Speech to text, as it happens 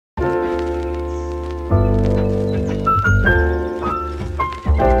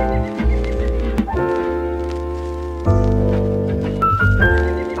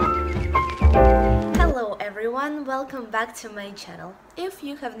back to my channel. If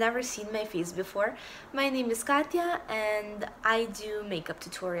you have never seen my face before, my name is Katya and I do makeup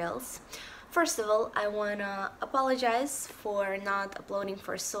tutorials. First of all, I wanna apologize for not uploading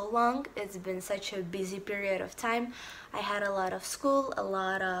for so long. It's been such a busy period of time. I had a lot of school, a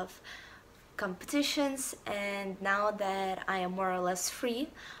lot of competitions, and now that I am more or less free,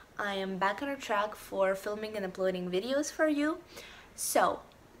 I am back on a track for filming and uploading videos for you. So,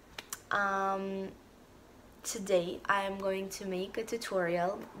 today I am going to make a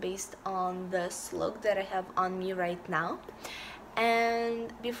tutorial based on this look that I have on me right now.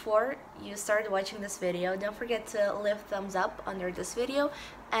 And before you start watching this video, don't forget to leave thumbs up under this video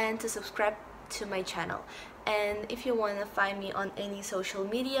and to subscribe to my channel. And if you want to find me on any social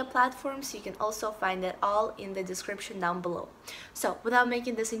media platforms, you can also find it all in the description down below. So without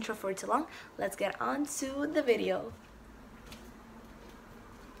making this intro for too long, let's get on to the video.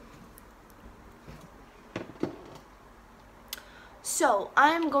 So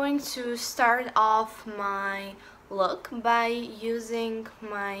I'm going to start off my look by using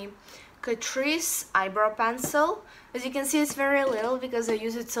my Catrice eyebrow pencil. As you can see, it's very little because I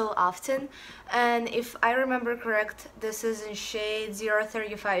use it so often, and if I remember correct, this is in shade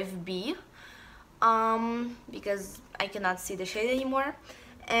 035B, because I cannot see the shade anymore.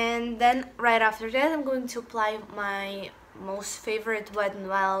 And then right after that, I'm going to apply my most favorite Wet n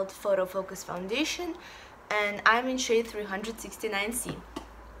Wild Photo Focus foundation, and I'm in shade 369C.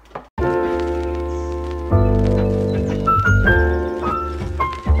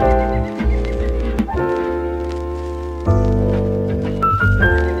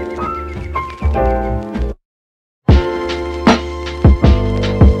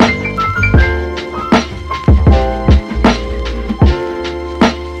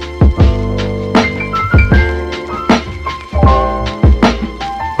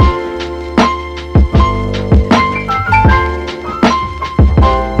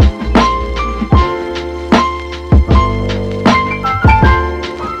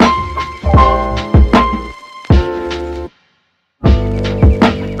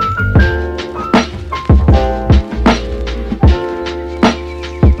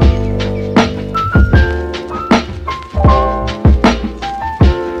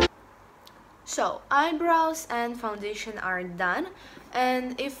 So, eyebrows and foundation are done,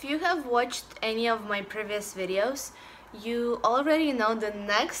 and if you have watched any of my previous videos, you already know the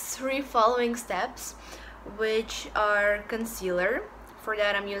next three following steps, which are concealer. For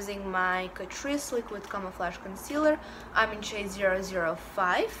that, I'm using my Catrice Liquid Camouflage Concealer. I'm in shade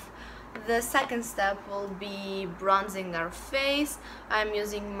 005. The second step will be bronzing our face. I'm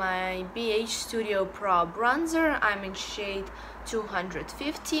using my BH Studio Pro bronzer. I'm in shade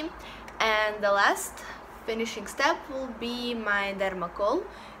 250. And the last finishing step will be my Dermacol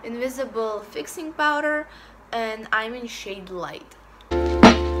Invisible Fixing Powder, and I'm in shade Light.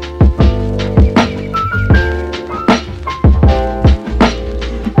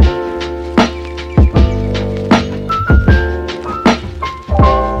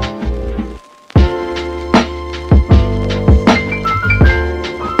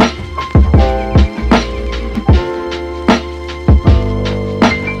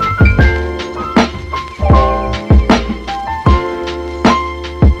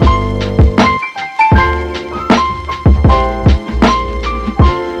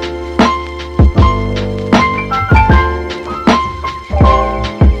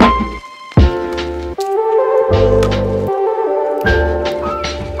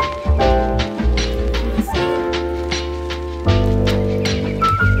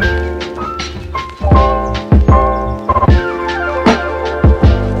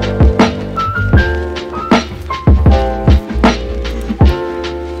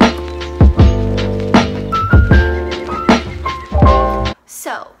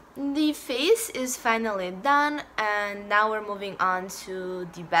 So, the face is finally done, and now we're moving on to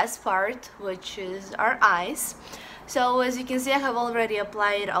the best part, which is our eyes. So as you can see, I have already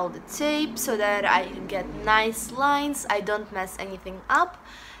applied all the tape so that I get nice lines, I don't mess anything up.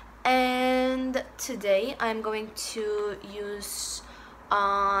 And today I'm going to use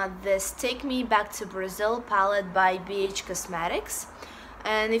this Take Me Back to Brazil palette by BH Cosmetics.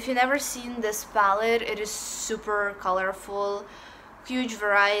 And if you've never seen this palette, it is super colorful, huge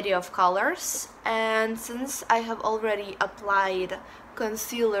variety of colors. And since I have already applied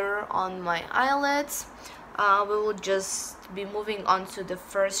concealer on my eyelids, we will just be moving on to the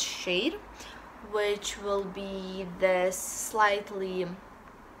first shade, which will be this slightly,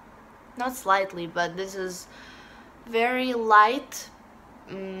 not slightly, but this is very light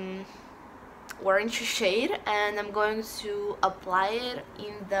orange shade, and I'm going to apply it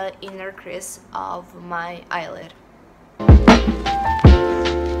in the inner crease of my eyelid.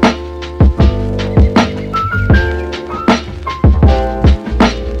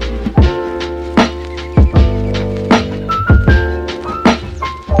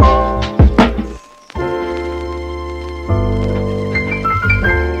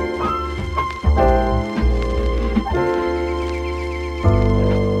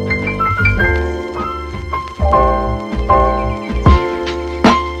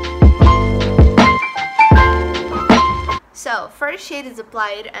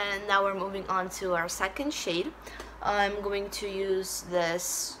 applied, and now we're moving on to our second shade. I'm going to use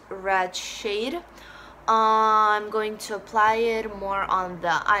this red shade. I'm going to apply it more on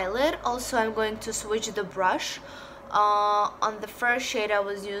the eyelid. Also, I'm going to switch the brush. On the first shade I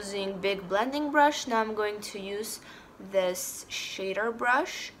was using big blending brush. Now I'm going to use this shader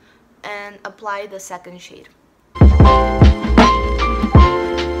brush and apply the second shade.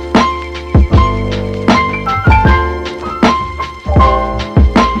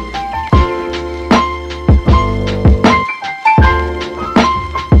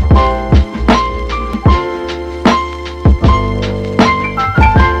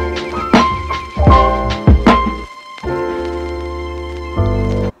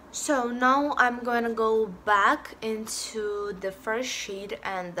 So now I'm going to go back into the first shade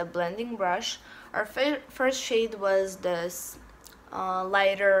and the blending brush. Our first shade was this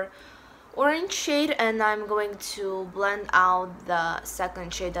lighter orange shade, and I'm going to blend out the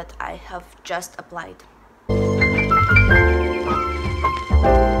second shade that I have just applied.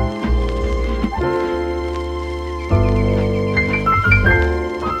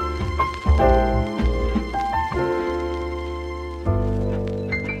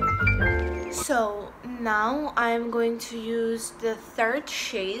 So now I'm going to use the third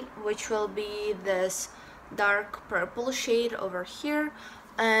shade, which will be this dark purple shade over here,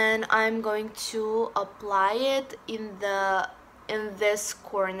 and I'm going to apply it in this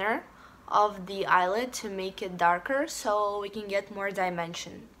corner of the eyelid to make it darker so we can get more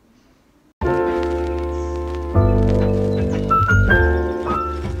dimension.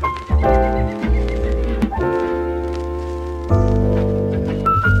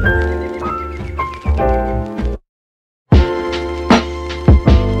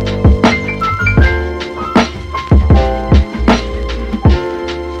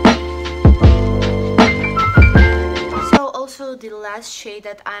 The last shade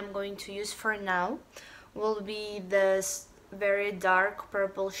that I'm going to use for now will be this very dark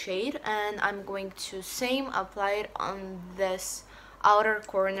purple shade, and I'm going to same apply it on this outer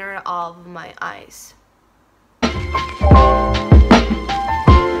corner of my eyes.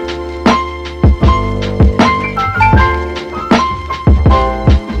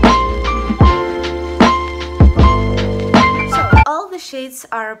 Shades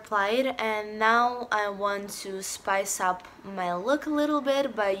are applied, and now I want to spice up my look a little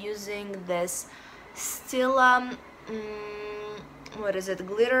bit by using this Stila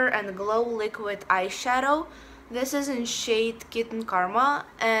glitter and glow liquid eyeshadow. This is in shade Kitten Karma,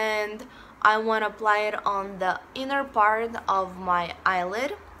 and I want to apply it on the inner part of my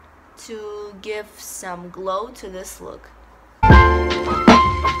eyelid to give some glow to this look.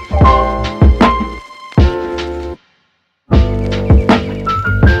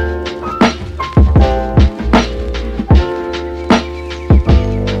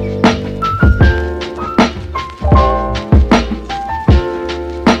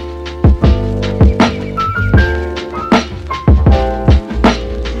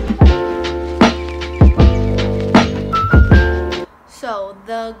 So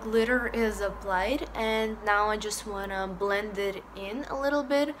the glitter is applied, and now I just want to blend it in a little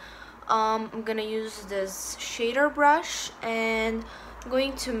bit. I'm gonna use this shader brush, and I'm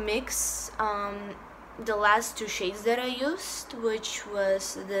going to mix the last two shades that I used, which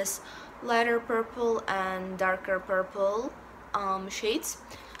was this lighter purple and darker purple shades.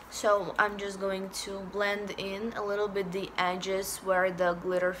 So I'm just going to blend in a little bit the edges where the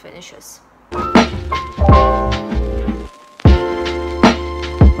glitter finishes.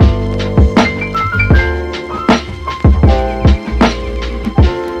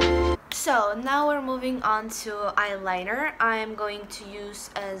 So now we're moving on to eyeliner. I'm going to use,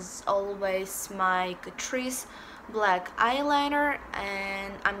 as always, my Catrice black eyeliner,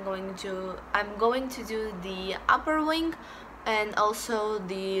 and I'm going to do the upper wing and also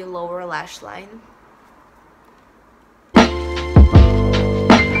the lower lash line.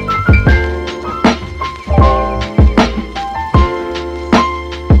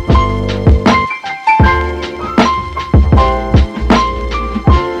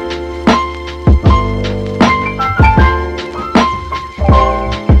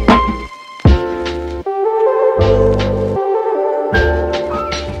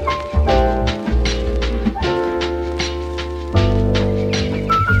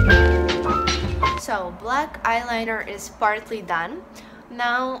 So black eyeliner is partly done.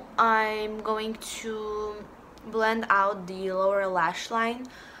 Now I'm going to blend out the lower lash line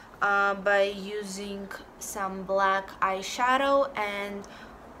by using some black eyeshadow and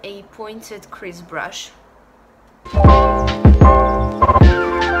a pointed crease brush.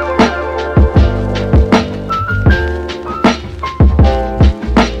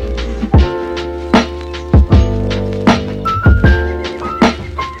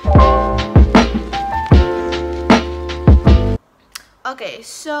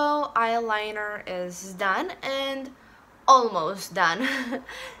 eyeliner is done and almost done.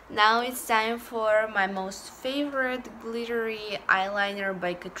 Now it's time for my most favorite glittery eyeliner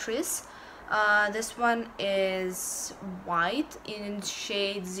by Catrice. This one is white in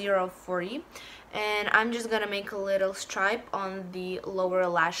shade 040, and I'm just gonna make a little stripe on the lower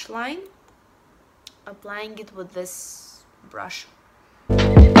lash line, applying it with this brush.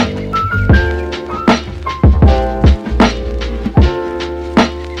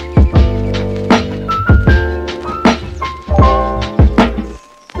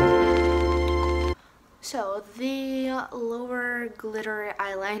 So the lower glitter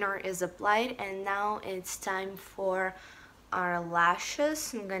eyeliner is applied, and now it's time for our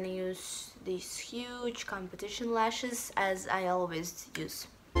lashes. I'm gonna use these huge competition lashes as I always use.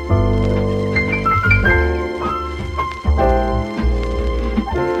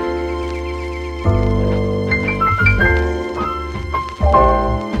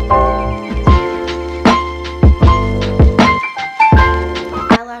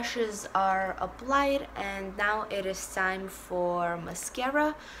 Are applied, and now it is time for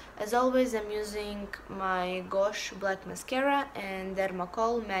mascara. As always, I'm using my Gauche black mascara and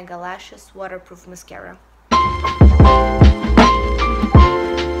Dermacol Mega Lashes waterproof mascara.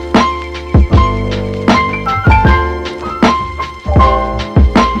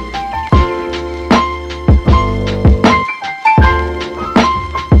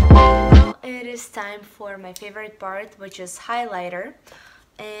 Now it is time for my favorite part, which is highlighter.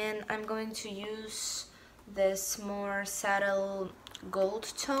 And I'm going to use this more subtle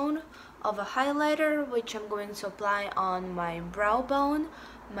gold tone of a highlighter, which I'm going to apply on my brow bone,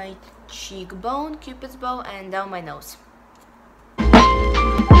 my cheekbone, cupid's bow, and down my nose.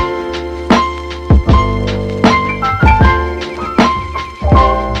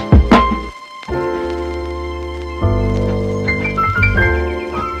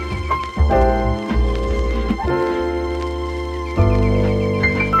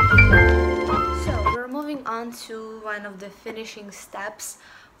 To one of the finishing steps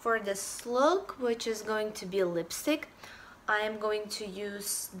for this look, which is going to be lipstick. I am going to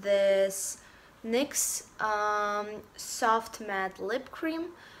use this NYX soft matte lip cream,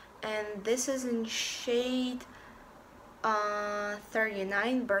 and this is in shade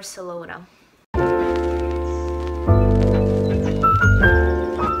 39 Barcelona.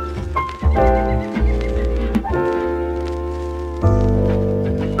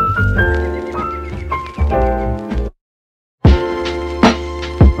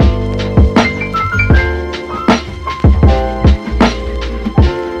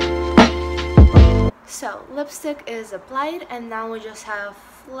 So lipstick is applied, and now we just have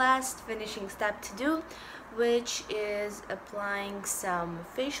last finishing step to do, which is applying some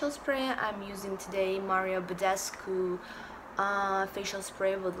facial spray. I'm using today Mario Badescu facial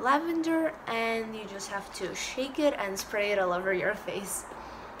spray with lavender, and you just have to shake it and spray it all over your face.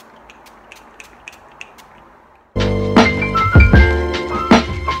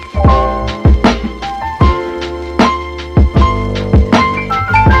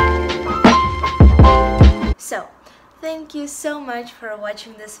 So, thank you so much for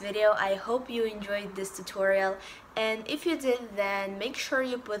watching this video. I hope you enjoyed this tutorial, and if you did, then make sure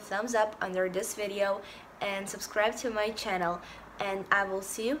you put thumbs up under this video and subscribe to my channel, and I will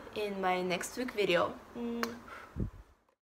see you in my next week video.